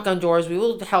knock on doors. We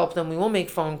will help them. We will make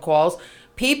phone calls.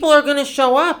 People are going to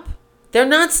show up. They're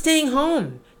not staying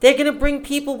home. They're going to bring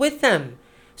people with them.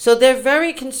 So they're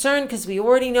very concerned because we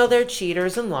already know they're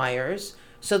cheaters and liars.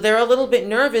 So they're a little bit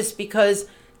nervous because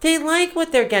they like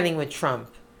what they're getting with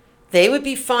Trump. They would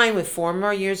be fine with 4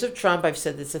 more years of Trump. I've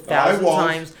said this 1,000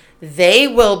 times. They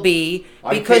will be,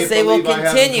 because they will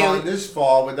continue. I haven't gone this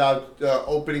far without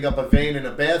opening up a vein in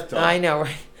a bathtub. I know,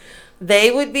 right?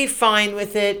 They would be fine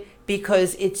with it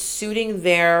because it's suiting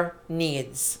their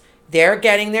needs. They're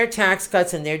getting their tax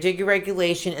cuts and their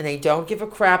deregulation, and they don't give a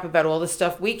crap about all the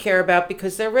stuff we care about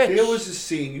because they're rich. There was a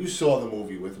scene, you saw the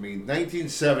movie with me,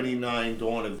 1979,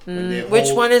 Dawn of...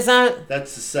 Which one is that?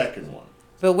 That's the second one.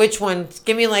 But which one?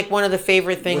 Give me like one of the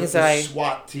favorite things with the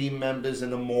SWAT team members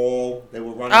in the mall. They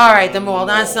were running. All right, the mall.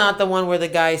 That's not the one where the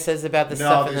guy says about the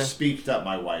stuff. No, the speech that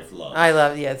my wife loves. I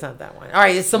love. Yeah, it's not that one. All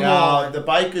right, it's the mall. Now the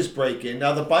bikers break in.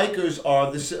 Now the bikers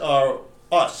are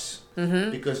us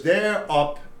because they're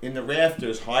up in the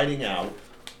rafters hiding out,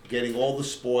 getting all the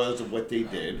spoils of what they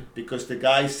did. Because the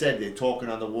guy said they're talking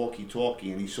on the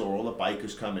walkie-talkie, and he saw all the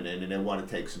bikers coming in, and they want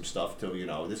to take some stuff too.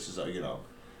 This is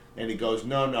And he goes,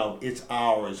 no, it's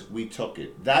ours. We took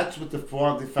it. That's what the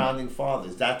founding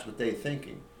fathers, that's what they're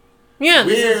thinking. Yeah.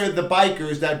 We're the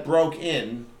bikers that broke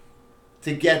in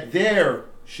to get their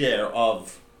share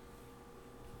of,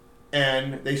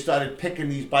 and they started picking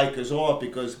these bikers off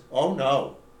because, oh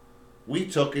no, we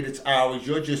took it, it's ours.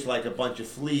 You're just like a bunch of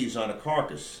fleas on a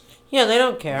carcass. Yeah, they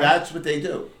don't care. That's what they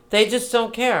do. They just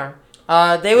don't care.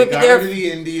 They would be there. Got rid of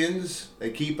the Indians. They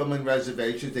keep them in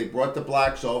reservations. They brought the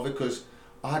blacks over because...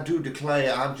 I do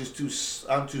declare I'm just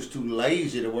too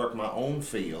lazy to work my own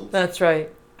field. That's right.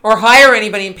 Or hire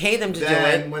anybody and pay them to do it.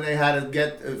 Then when they had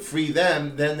to free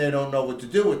them, then they don't know what to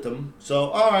do with them. So,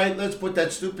 all right, let's put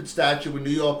that stupid statue in New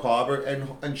York Harbor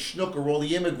and snooker all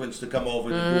the immigrants to come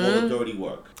over and do all the dirty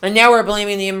work. And now we're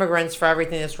blaming the immigrants for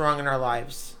everything that's wrong in our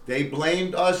lives. They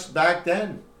blamed us back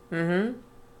then.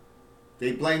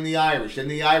 They blamed the Irish,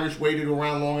 and the Irish waited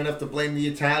around long enough to blame the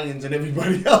Italians and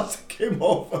everybody else that came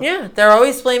over. Yeah, they're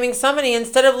always blaming somebody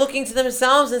instead of looking to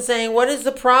themselves and saying, what is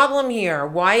the problem here?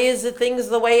 Why is the things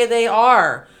the way they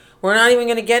are? We're not even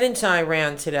going to get into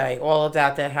Iran today, all of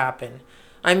that happened.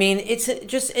 I mean, it's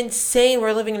just insane.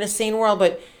 We're living in a sane world,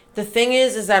 but the thing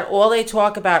is that all they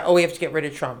talk about, we have to get rid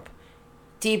of Trump.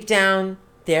 Deep down,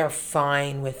 they're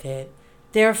fine with it.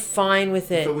 They're fine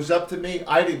with it. If it was up to me,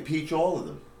 I'd impeach all of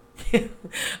them.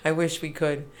 I wish we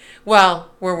could. Well,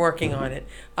 we're working on it.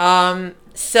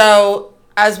 So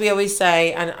as we always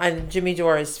say, and Jimmy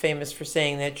Dore is famous for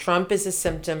saying that Trump is a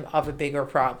symptom of a bigger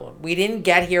problem. We didn't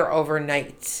get here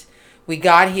overnight. We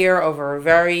got here over a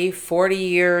very 40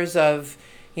 years of,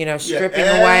 stripping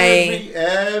away.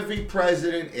 Every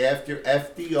president after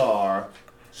FDR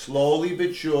slowly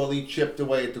but surely chipped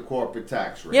away at the corporate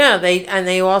tax rate. Yeah,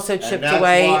 they also chipped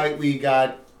away. And that's why we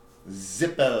got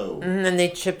Zippo. And they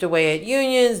chipped away at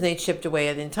unions, and they chipped away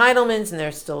at entitlements, and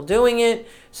they're still doing it.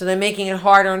 So they're making it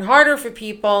harder and harder for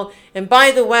people. And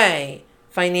by the way,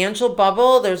 financial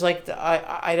bubble, there's like,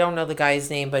 I don't know the guy's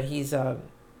name, but he's an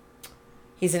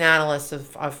analyst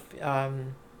of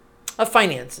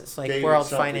finances, like David world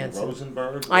finances.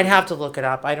 Rosenberg? I'd have to look it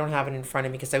up. I don't have it in front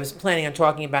of me because I was planning on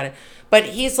talking about it. But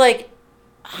he's like,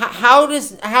 how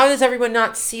does everyone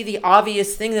not see the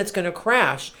obvious thing that's going to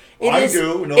crash? I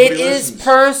do. Nobody listens. Is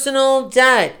personal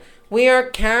debt. We are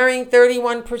carrying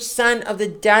 31% of the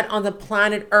debt on the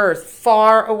planet Earth,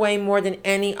 far away more than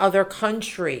any other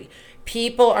country.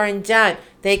 People are in debt.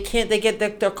 They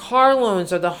get their car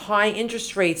loans or the high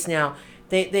interest rates now.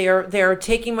 They are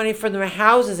taking money from their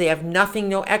houses. They have nothing,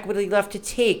 no equity left to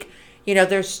take.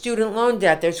 There's student loan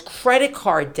debt. There's credit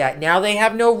card debt. Now they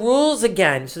have no rules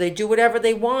again, so they do whatever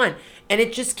they want. And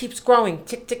it just keeps growing.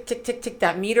 Tick, tick, tick, tick, tick.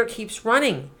 That meter keeps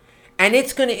running. And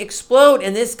it's going to explode.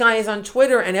 And this guy is on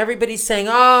Twitter, and everybody's saying,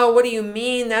 oh, what do you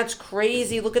mean? That's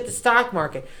crazy. Look at the stock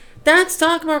market. That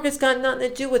stock market's got nothing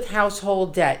to do with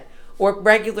household debt or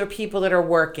regular people that are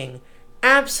working.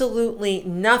 Absolutely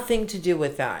nothing to do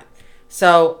with that.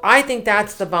 So I think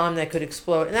that's the bomb that could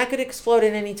explode. And that could explode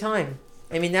at any time.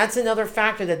 I mean, that's another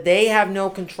factor that they have no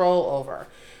control over.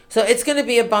 So it's going to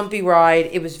be a bumpy ride.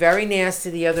 It was very nasty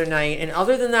the other night. And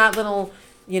other than that little,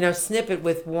 snippet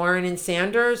with Warren and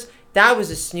Sanders, that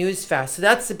was a snooze fest. So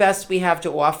that's the best we have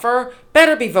to offer.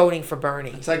 Better be voting for Bernie.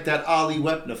 It's like that Ali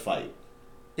Wepner fight.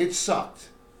 It sucked.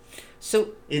 So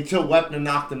until Wepner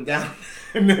knocked him down.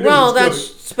 And then and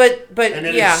then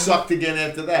it sucked again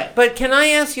after that. But can I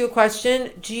ask you a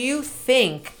question? Do you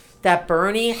think that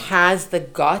Bernie has the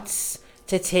guts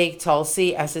to take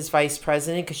Tulsi as his vice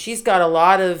president? Because she's got a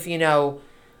lot of,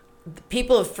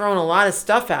 people have thrown a lot of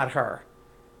stuff at her.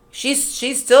 She's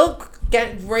still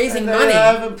raising money. They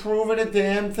haven't proven a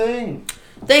damn thing.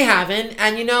 They haven't.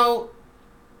 And,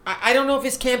 I don't know if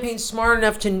his campaign's smart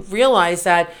enough to realize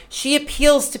that she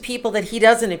appeals to people that he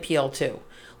doesn't appeal to.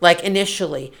 Like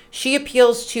initially, she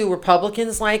appeals to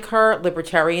Republicans like her,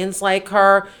 libertarians like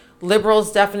her,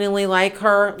 liberals definitely like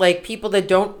her, like people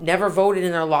that never voted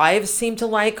in their lives seem to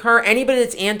like her. Anybody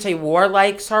that's anti-war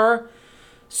likes her.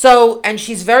 So, and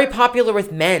she's very popular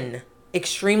with men,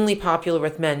 extremely popular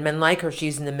with men. Men like her.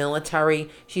 She's in the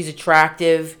military. She's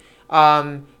attractive.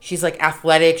 She's like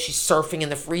athletic. She's surfing in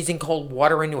the freezing cold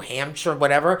water in New Hampshire,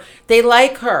 whatever. They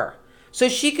like her. So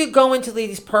she could go into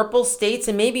these purple states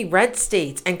and maybe red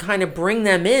states and kind of bring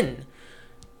them in.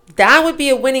 That would be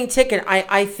a winning ticket.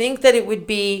 I think that it would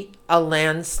be a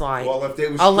landslide. Well, if they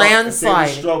were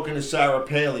stroking to Sarah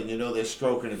Palin, they're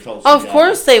stroking to Tulsi Gabbard. Of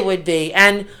course they would be.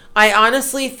 And I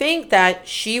honestly think that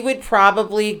she would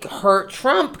probably hurt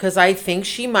Trump because I think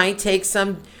she might take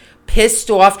some pissed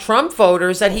off Trump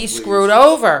voters that he screwed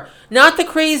over. Not the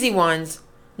crazy ones.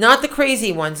 Not the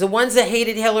crazy ones. The ones that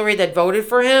hated Hillary that voted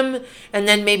for him and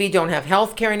then maybe don't have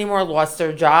health care anymore, lost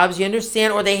their jobs. You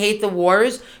understand? Or they hate the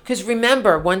wars. Because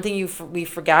remember, one thing we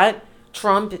forgot,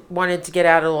 Trump wanted to get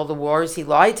out of all the wars. He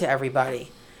lied to everybody.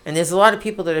 And there's a lot of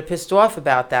people that are pissed off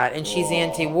about that. And she's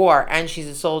anti-war and she's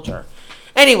a soldier.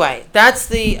 Anyway,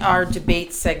 that's our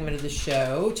debate segment of the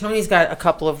show. Tony's got a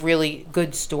couple of really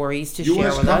good stories to share with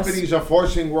us. U.S. companies are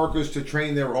forcing workers to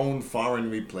train their own foreign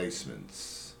replacements.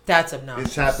 That's obnoxious.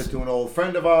 This happened to an old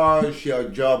friend of ours. Her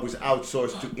job was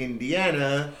outsourced to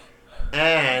Indiana.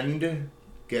 And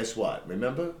guess what?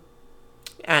 Remember?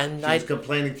 And she was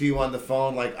complaining to you on the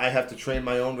phone like, I have to train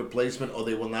my own replacement or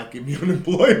they will not give me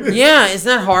unemployment. Yeah, isn't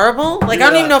that horrible? Like, I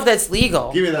don't even know if that's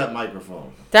legal. Give me that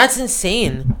microphone. That's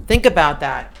insane. Think about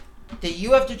that. That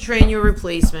you have to train your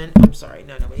replacement. I'm sorry.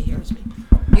 No, nobody hears me.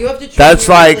 You have to train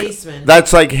your replacement.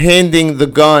 That's like handing the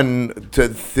gun to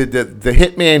the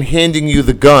hitman handing you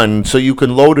the gun so you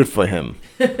can load it for him.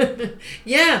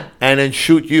 Yeah. And then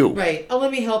shoot you. Right. Oh,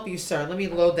 let me help you, sir. Let me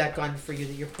load that gun for you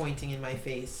that you're pointing in my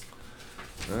face.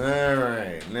 All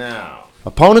right. Now.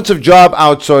 Opponents of job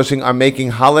outsourcing are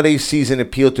making holiday season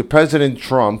appeal to President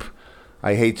Trump.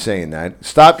 I hate saying that.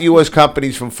 Stop U.S.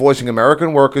 companies from forcing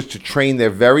American workers to train their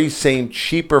very same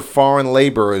cheaper foreign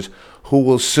laborers who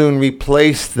will soon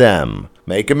replace them.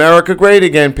 Make America great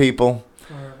again, people.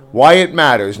 Horrible. Why it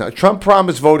matters. Now, Trump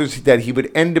promised voters that he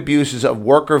would end abuses of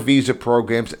worker visa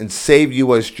programs and save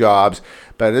U.S. jobs.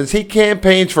 But as he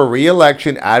campaigns for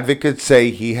re-election, advocates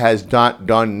say he has not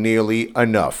done nearly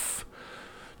enough.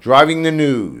 Driving the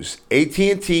news,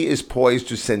 AT&T is poised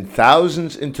to send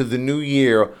thousands into the new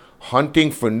year hunting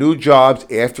for new jobs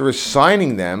after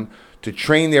assigning them to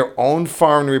train their own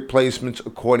foreign replacements,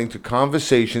 according to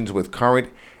conversations with current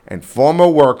and former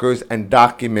workers and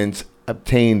documents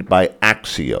obtained by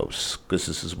Axios, because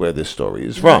this is where this story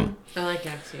is from. I like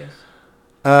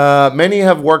Axios. Many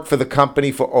have worked for the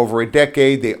company for over a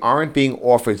decade. They aren't being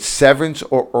offered severance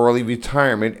or early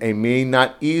retirement and may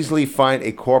not easily find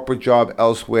a corporate job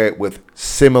elsewhere with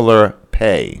similar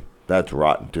pay. That's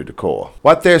rotten to the core.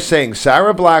 What they're saying,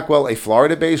 Sarah Blackwell, a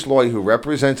Florida-based lawyer who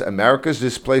represents Americans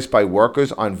displaced by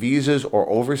workers on visas or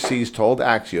overseas, told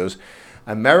Axios,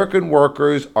 American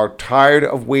workers are tired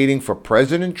of waiting for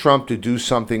President Trump to do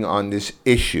something on this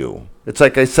issue. It's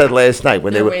like I said last night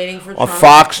when They're they were waiting for on Trump.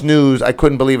 Fox News. I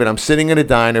couldn't believe it. I'm sitting in a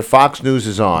diner. Fox News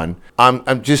is on.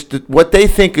 I'm just what they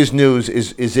think is news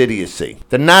is idiocy.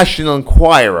 The National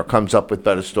Enquirer comes up with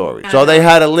better stories. So they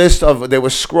had a list of. They were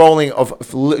scrolling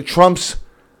of Trump's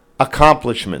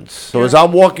accomplishments. So as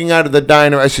I'm walking out of the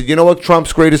diner, I said, you know what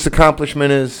Trump's greatest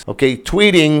accomplishment is? Okay,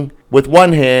 tweeting with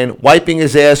one hand, wiping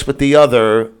his ass with the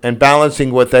other, and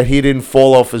balancing with that he didn't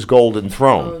fall off his golden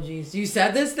throne. Oh, jeez. You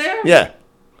said this there? Yeah.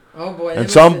 Oh, boy. And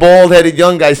some bald-headed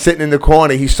young guy sitting in the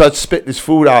corner, he starts spitting his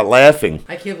food out laughing.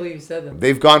 I can't believe you said that.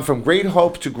 They've gone from great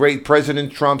hope to great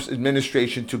President Trump's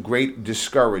administration to great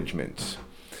discouragement.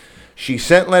 She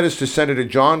sent letters to Senator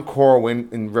John Corwin,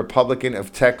 Republican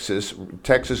of Texas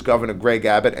Governor Greg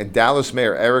Abbott, and Dallas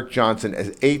Mayor Eric Johnson as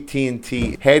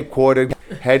AT&T headquartered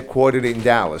in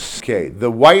Dallas. Okay, the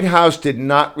White House did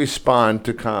not respond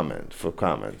to comments.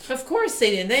 Of course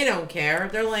they didn't. They don't care.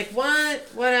 They're like, what?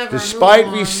 Whatever. Despite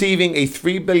receiving a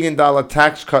 $3 billion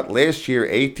tax cut last year,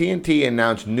 AT&T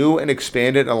announced new and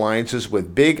expanded alliances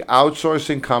with big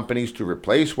outsourcing companies to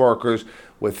replace workers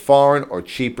with foreign or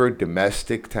cheaper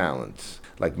domestic talents.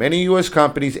 Like many U.S.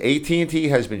 companies, AT&T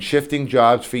has been shifting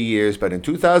jobs for years, but in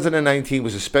 2019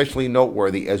 was especially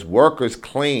noteworthy as workers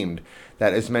claimed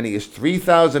that as many as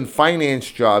 3,000 finance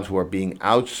jobs were being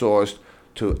outsourced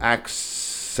to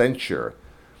Accenture.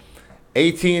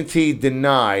 AT&T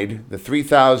denied the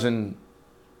 3,000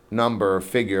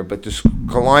 figure, but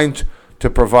declined to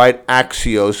provide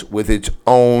Axios with its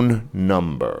own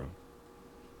number.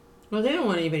 Well, they don't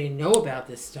want anybody to know about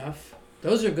this stuff.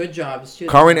 Those are good jobs, too.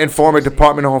 Current and former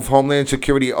Department of Homeland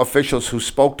Security officials who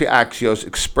spoke to Axios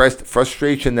expressed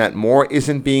frustration that more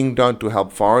isn't being done to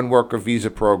help foreign worker visa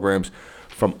programs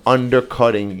from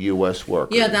undercutting U.S.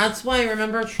 workers. Yeah, that's why,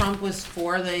 remember, Trump was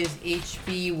for these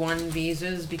HB1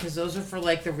 visas, because those are for,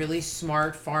 like, the really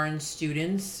smart foreign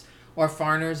students or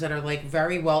foreigners that are, like,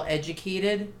 very well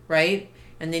educated, right?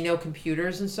 And they know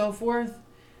computers and so forth.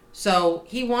 So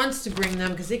he wants to bring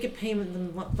them because they could pay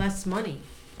them less money.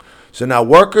 So now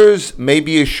workers may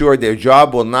be assured their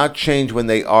job will not change when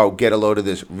they get a load of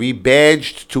this,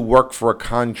 rebadged to work for a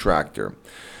contractor.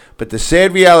 But the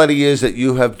sad reality is that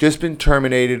you have just been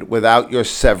terminated without your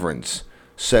severance,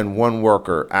 said one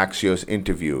worker Axios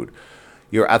interviewed.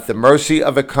 You're at the mercy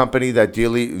of a company that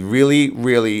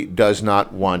really does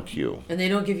not want you. And they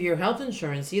don't give you your health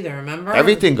insurance either, remember?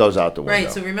 Everything goes out the window.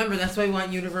 Right, so remember, that's why we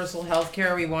want universal health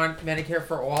care. We want Medicare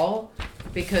for all.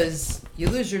 Because you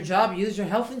lose your job, you lose your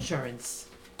health insurance.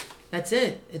 That's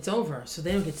it. It's over. So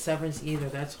they don't get severance either.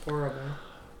 That's horrible.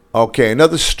 Okay,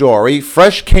 another story.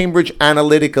 Fresh Cambridge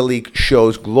Analytica leak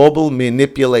shows global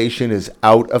manipulation is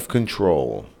out of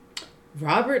control.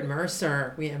 Robert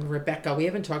Mercer and Rebecca, we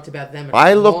haven't talked about them in I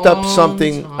a looked long up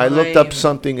something. time. I looked up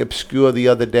something obscure the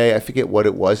other day. I forget what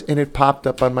it was, and it popped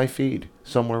up on my feed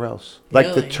somewhere else.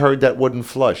 Like the Really? turd that wouldn't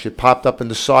flush. It popped up in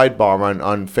the sidebar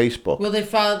on Facebook. Well, it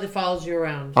follows you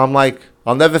around. I'm like,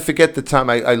 I'll never forget the time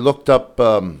I looked up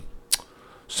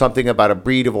something about a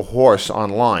breed of a horse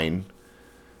online.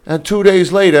 And 2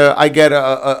 days later, I get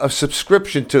a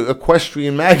subscription to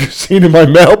Equestrian Magazine in my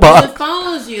mailbox. Well, it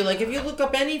follows you. Like, if you look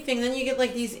up anything, then you get,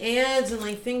 like, these ads and,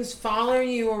 like, things following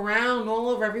you around all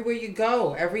over, everywhere you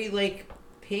go. Every, like,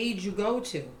 page you go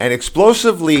to. An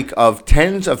explosive leak of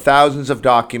tens of thousands of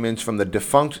documents from the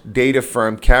defunct data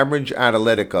firm Cambridge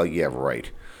Analytica. Yeah,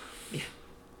 right. Yeah.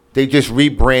 They just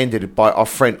rebranded it by our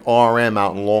friend RM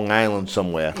out in Long Island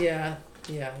somewhere. Yeah.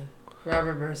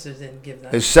 Robert Mercer didn't give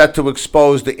that. Is set to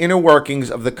expose the inner workings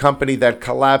of the company that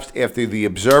collapsed after the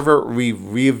Observer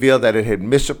revealed that it had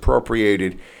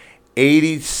misappropriated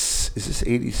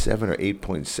 87 or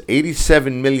 8.6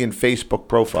 87 million Facebook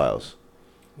profiles.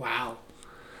 Wow.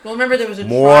 Well, remember there was a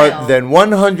More trial. than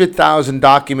 100,000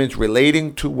 documents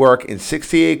relating to work in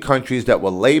 68 countries that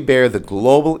will lay bare the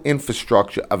global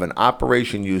infrastructure of an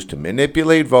operation used to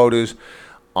manipulate voters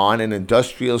on an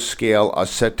industrial scale are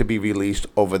set to be released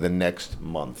over the next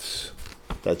months.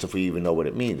 That's if we even know what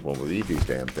it means when we read these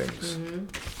damn things.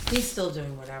 Mm-hmm. He's still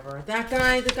doing whatever. That's the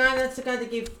guy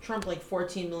that gave Trump like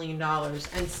 $14 million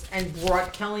and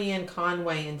brought Kellyanne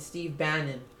Conway and Steve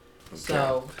Bannon. Okay.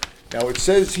 So now it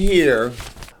says here,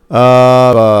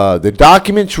 the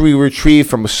documents we retrieved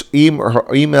from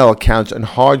email accounts and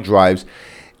hard drives,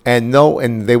 and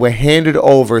they were handed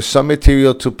over some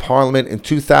material to Parliament in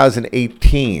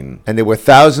 2018, and there were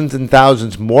thousands and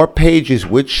thousands more pages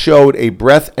which showed a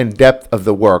breadth and depth of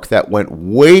the work that went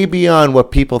way beyond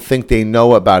what people think they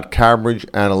know about Cambridge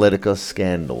Analytica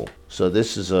scandal. So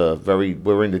this is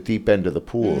we're in the deep end of the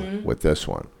pool with this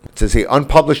one. It says the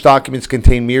unpublished documents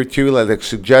contain material that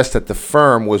suggests that the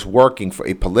firm was working for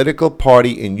a political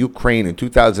party in Ukraine in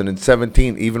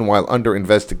 2017, even while under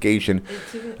investigation.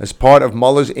 As part of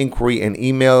Mueller's inquiry, and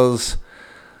emails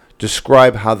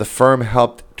describe how the firm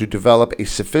helped to develop a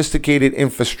sophisticated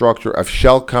infrastructure of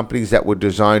shell companies that were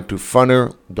designed to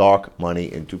funnel dark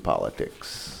money into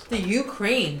politics. The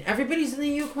Ukraine. Everybody's in the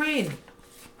Ukraine.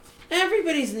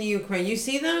 Everybody's in the Ukraine. You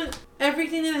see that?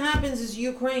 Everything that happens is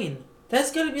Ukraine.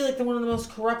 That's got to be like one of the most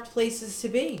corrupt places to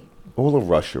be. All of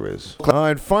Russia is.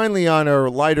 And finally, on a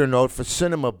lighter note for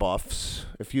cinema buffs,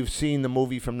 if you've seen the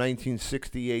movie from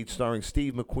 1968 starring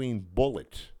Steve McQueen,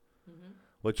 Bullet,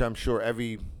 which I'm sure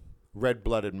every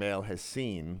red-blooded male has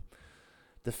seen,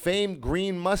 the famed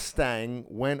green Mustang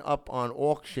went up on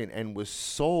auction and was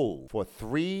sold for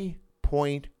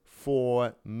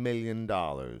 $3.4 million.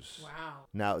 Wow.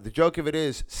 Now, the joke of it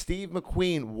is, Steve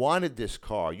McQueen wanted this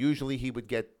car. Usually he would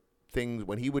get things,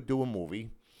 when he would do a movie,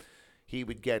 he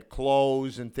would get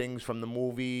clothes and things from the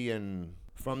movie.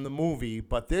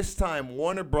 But this time,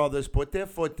 Warner Brothers put their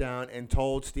foot down and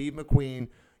told Steve McQueen,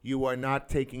 you are not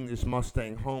taking this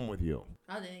Mustang home with you.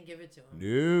 Oh, they didn't give it to him.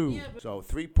 No. Yeah, so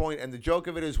and the joke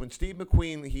of it is, when Steve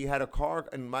McQueen, he had a car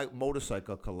and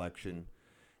motorcycle collection,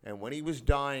 and when he was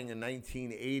dying in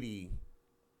 1980,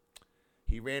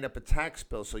 he ran up a tax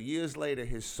bill. So years later,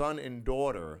 his son and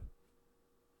daughter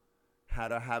had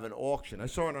to have an auction. I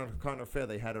saw it on Current Affair.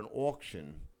 They had an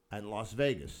auction in Las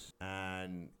Vegas.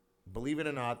 And believe it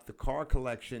or not, the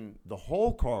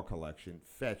whole car collection,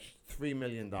 fetched $3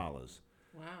 million. Wow.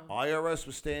 IRS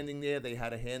was standing there. They had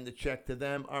to hand the check to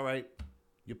them. All right,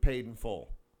 you paid in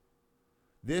full.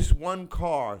 This one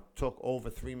car took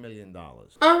over $3 million.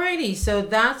 Alrighty, so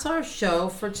that's our show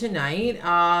for tonight.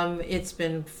 It's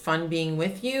been fun being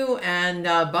with you, and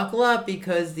buckle up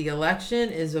because the election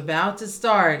is about to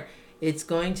start. It's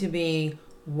going to be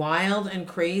wild and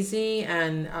crazy,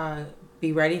 and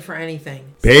be ready for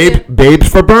anything. Babes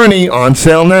for Bernie on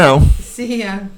sale now. See ya.